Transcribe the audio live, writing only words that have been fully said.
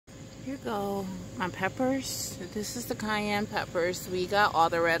Here go my peppers. This is the cayenne peppers. We got all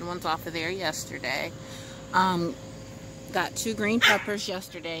the red ones off of there yesterday. Got 2 green peppers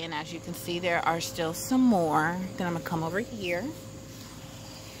yesterday, and as you can see, there are still some more. Then I'm gonna come over here.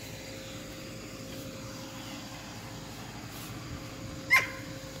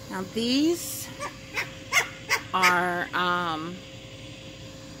 Now these are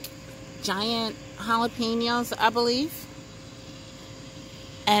giant jalapenos, I believe.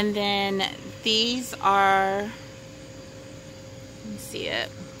 And then these are, let me see it,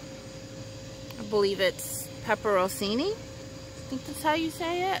 I believe it's pepperoncini. I think that's how you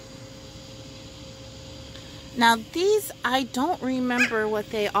say it. Now these, I don't remember what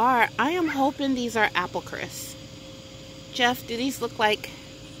they are. I am hoping these are apple crisp. Jeff, do these look like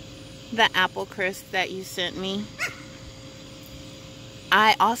the apple crisp that you sent me?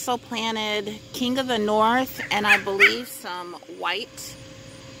 I also planted King of the North and I believe some white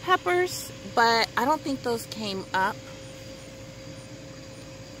peppers, but I don't think those came up.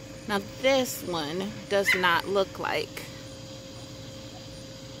 Now this one does not look like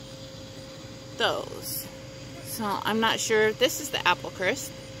those, so I'm not sure if this is the apple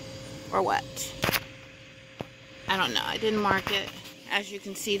crisp or what. I don't know. I didn't mark it. As you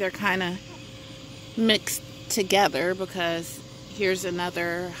can see, they're kind of mixed together because here's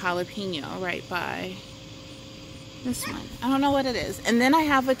another jalapeno right by this one. I don't know what it is. And then I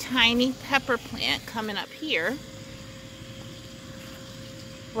have a tiny pepper plant coming up here,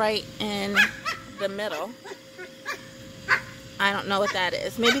 right in the middle. I don't know what that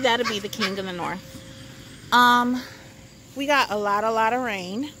is. Maybe that'll be the King of the North. We got a lot of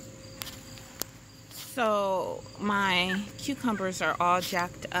rain. So my cucumbers are all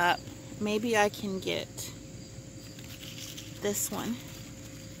jacked up. Maybe I can get this one.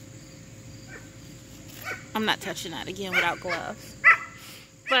 I'm not touching that again without gloves.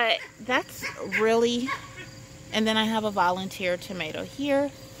 But that's really, and then I have a volunteer tomato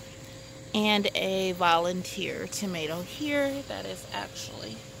here and a volunteer tomato here that is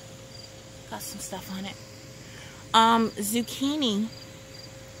actually got some stuff on it. Zucchini,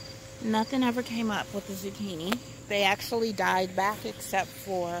 nothing ever came up with the zucchini. They actually died back except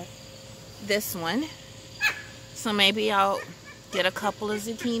for this one. So maybe I'll get a couple of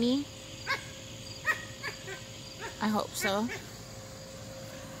zucchini. I hope so.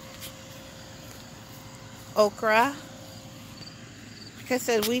 Okra. Like I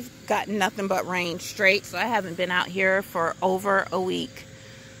said, we've gotten nothing but rain straight, so I haven't been out here for over a week.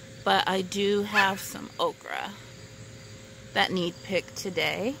 But I do have some okra that need picked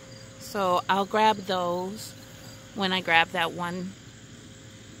today. So I'll grab those when I grab that one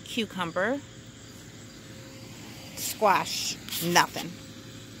cucumber. Squash, nothing.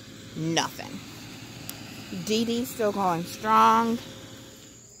 Nothing. Dee Dee's still going strong.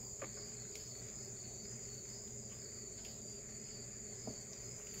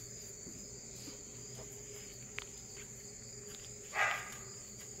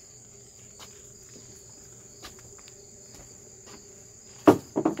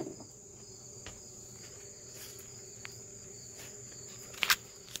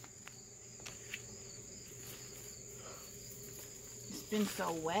 It's been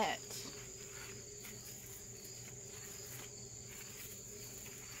so wet.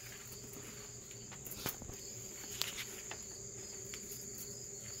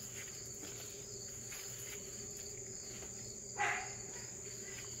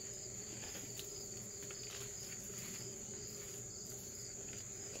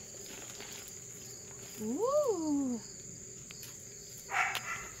 Ooh.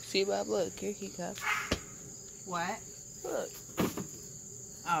 See, Bob, look, here he comes. What? Look.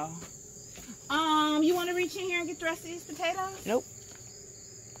 Oh. You want to reach in here and get the rest of these potatoes? Nope.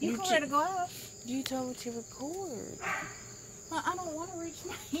 You can ready to go out. You told me to record. Well, I don't want to reach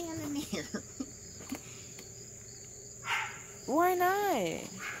my hand in here. Why not?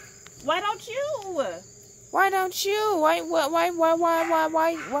 Why don't you? Why don't you? Why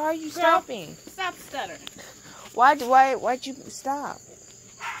are you stopping? Stop stuttering. Why'd you stop?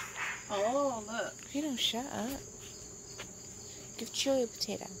 Oh, look. You don't shut up. Give Chili a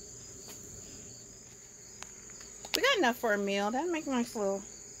potato. We got enough for a meal. That'll make a nice little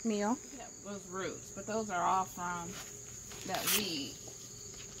meal. Yeah, those roots, but those are all from that weed.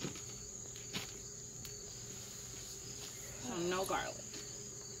 So no garlic.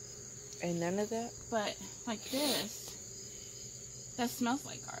 And none of that? But like this, that smells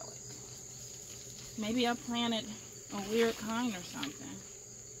like garlic. Maybe I planted a weird kind or something.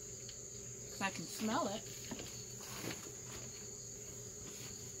 So I can smell it.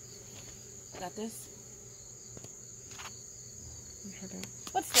 Got this? Hold on.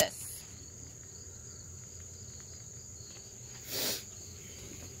 What's this?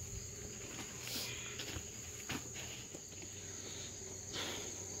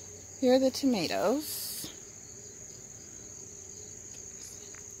 Here are the tomatoes.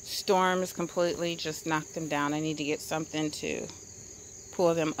 Storm has completely just knocked them down. I need to get something to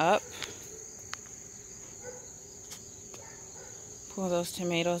pull them up. Pull those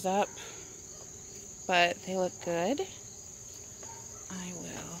tomatoes up. But they look good. I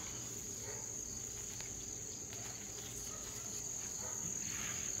will.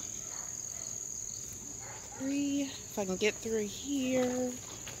 Three, if I can get through here.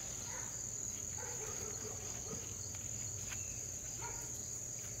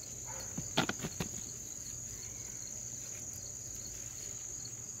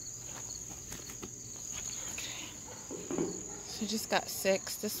 I just got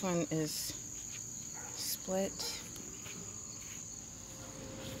 6. This one is split.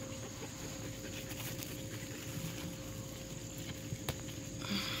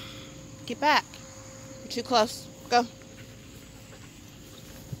 Get back. You're too close. Go.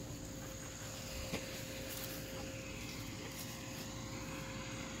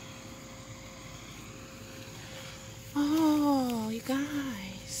 Oh, you guys.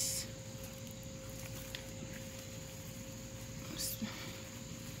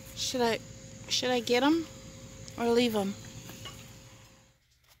 Should I get them or leave them?